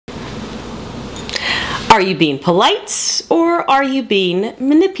Are you being polite or are you being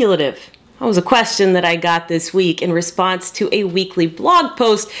manipulative? That was a question that I got this week in response to a weekly blog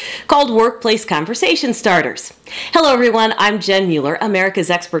post called Workplace Conversation Starters. Hello everyone, I'm Jen Mueller, America's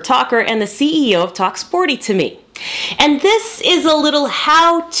expert talker and the CEO of Talk Sporty To Me. And this is a little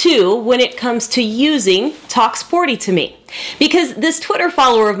how-to when it comes to using Talk Sporty To Me. Because this Twitter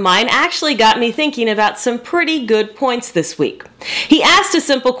follower of mine actually got me thinking about some pretty good points this week. He asked a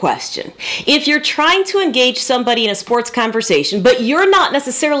simple question. If you're trying to engage somebody in a sports conversation, but you're not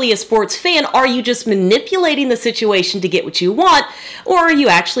necessarily a sports fan, are you just manipulating the situation to get what you want, or are you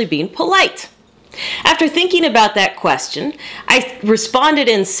actually being polite? After thinking about that question, I responded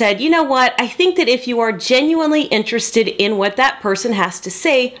and said, you know what, I think that if you are genuinely interested in what that person has to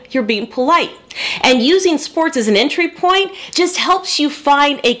say, you're being polite. And using sports as an entry point just helps you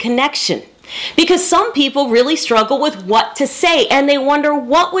find a connection. Because some people really struggle with what to say and they wonder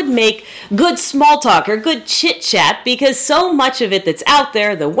what would make good small talk or good chit chat, because so much of it that's out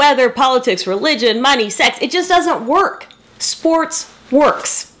there, the weather, politics, religion, money, sex, it just doesn't work. Sports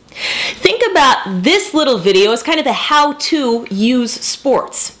works. Think about this little video as kind of the how to use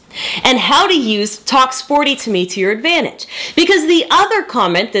sports and how to use Talk Sporty To Me to your advantage. Because the other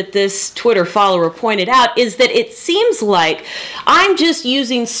comment that this Twitter follower pointed out is that it seems like I'm just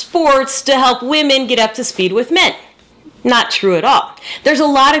using sports to help women get up to speed with men. Not true at all. There's a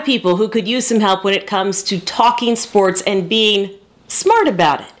lot of people who could use some help when it comes to talking sports and being smart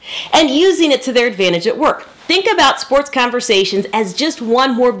about it and using it to their advantage at work. Think about sports conversations as just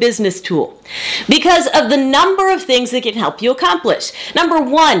one more business tool because of the number of things that can help you accomplish. Number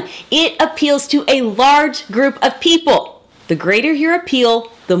one, it appeals to a large group of people. The greater your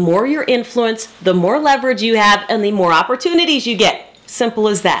appeal, the more your influence, the more leverage you have, and the more opportunities you get. Simple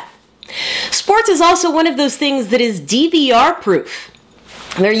as that. Sports is also one of those things that is DVR proof.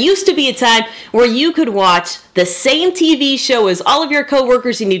 There used to be a time where you could watch the same TV show as all of your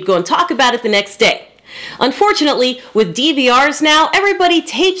coworkers and you'd go and talk about it the next day. Unfortunately, with DVRs now, everybody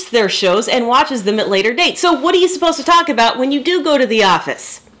tapes their shows and watches them at later dates. So what are you supposed to talk about when you do go to the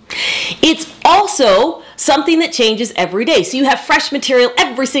office? It's also something that changes every day. So you have fresh material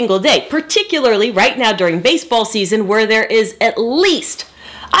every single day, particularly right now during baseball season where there is at least,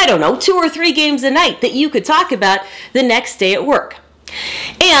 2 or 3 games a night that you could talk about the next day at work.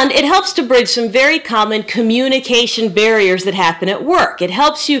 And it helps to bridge some very common communication barriers that happen at work. It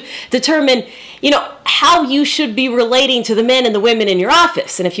helps you determine, how you should be relating to the men and the women in your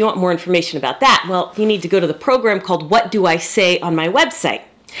office. And if you want more information about that, well, you need to go to the program called What Do I Say on my website.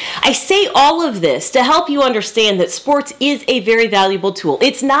 I say all of this to help you understand that sports is a very valuable tool.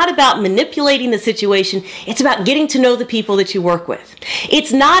 It's not about manipulating the situation. It's about getting to know the people that you work with.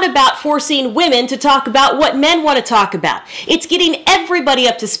 It's not about forcing women to talk about what men want to talk about. It's getting everybody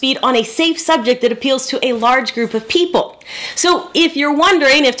up to speed on a safe subject that appeals to a large group of people. So if you're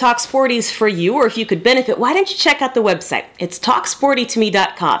wondering if Talk Sporty is for you or if you could benefit, why don't you check out the website? It's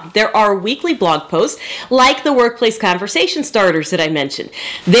talksportytome.com. There are weekly blog posts like the Workplace Conversation Starters that I mentioned.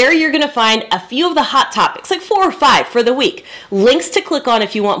 There you're going to find a few of the hot topics, like 4 or 5 for the week. Links to click on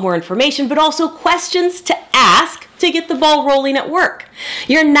if you want more information, but also questions to ask to get the ball rolling at work.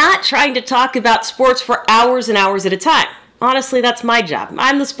 You're not trying to talk about sports for hours and hours at a time. Honestly, that's my job.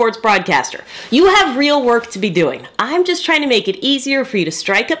 I'm the sports broadcaster. You have real work to be doing. I'm just trying to make it easier for you to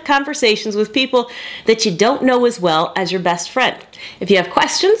strike up conversations with people that you don't know as well as your best friend. If you have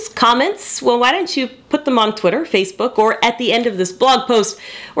questions, comments, well, why don't you put them on Twitter, Facebook, or at the end of this blog post,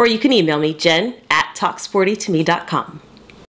 or you can email me, jen@talksportytome.com.